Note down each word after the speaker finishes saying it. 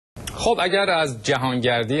خب اگر از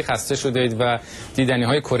جهانگردی خسته شدید و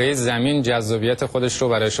دیدنی‌های کره زمین جذابیت خودش رو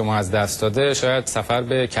برای شما از دست داده، شاید سفر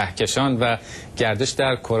به کهکشان و گردش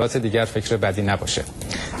در کرات دیگر فکر بدی نباشه.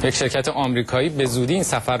 یک شرکت آمریکایی به زودی این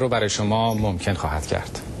سفر رو برای شما ممکن خواهد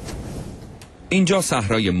کرد. اینجا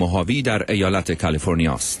صحرای موهاوی در ایالت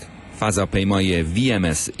کالیفرنیا است. فضاپیمای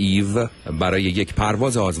WMS برای یک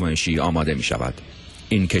پرواز آزمایشی آماده می شود.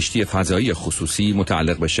 این کشتی فضایی خصوصی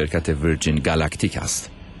متعلق به شرکت ویرجین گالاکتیک است.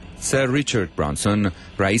 سر ریچارد برانسون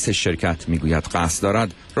رئیس شرکت میگوید قصد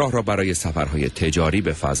دارد راه را برای سفرهای تجاری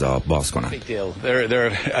به فضا باز کند.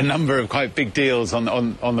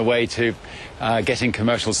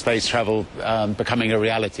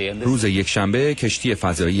 روز یکشنبه کشتی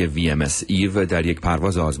فضایی WMS در یک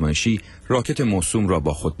پرواز آزمایشی راکت موسوم را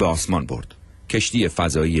با خود به آسمان برد. کشتی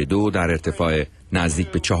فضایی 2 در ارتفاع نزدیک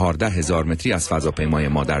به 14,000 متری از فضاپیمای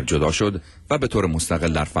مادر جدا شد و به طور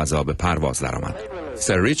مستقل در فضا به پرواز درآمد.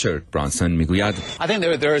 سر ریچارد برانسون میگوید I think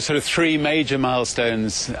there are sort of three major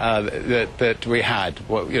milestones that we had.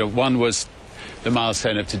 One was the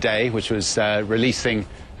milestone of today, which was releasing.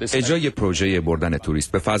 اجرای پروژه بردن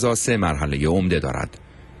توریست به فضا 3 مرحله عمده دارد.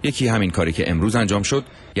 یکی همین کاری که امروز انجام شد،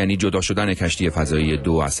 یعنی جدا شدن کشتی فضایی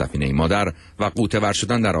 2 از سفینه مادر و غوطه‌ور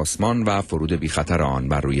شدن در آسمان و فرود بی خطر آن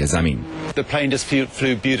بر روی زمین.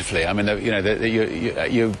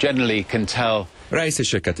 رئیس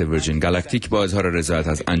شرکت ویرجین گالاکتیک با اظهار رضایت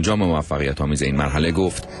از انجام موفقیت آمیز این مرحله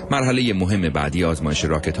گفت مرحله مهم بعدی آزمایش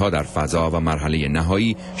راکت‌ها در فضا و مرحله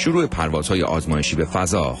نهایی شروع پروازهای آزمایشی به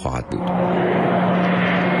فضا خواهد بود.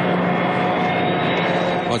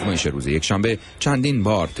 آزمایش روز یکشنبه چندین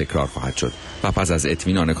بار تکرار خواهد شد و پس از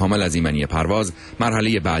اطمینان کامل از ایمنی پرواز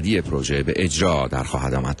مرحله بعدی پروژه به اجرا در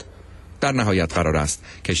خواهد آمد. در نهایت قرار است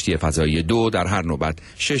کشتی فضایی 2 در هر نوبت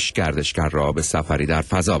 6 گردشگر را به سفری در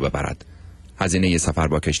فضا ببرد. هزینه سفر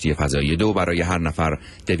با کشتی فضایی 2 برای هر نفر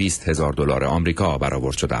 $200,000 آمریکا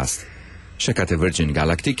برآورد شده است. شرکت ویرجین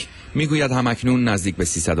گالاکتیک میگوید همکنون نزدیک به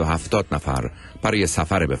 370 نفر برای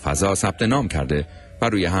سفر به فضا ثبت نام کرده و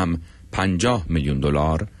روی هم $50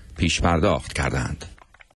 میلیون پیش پرداخت کردند.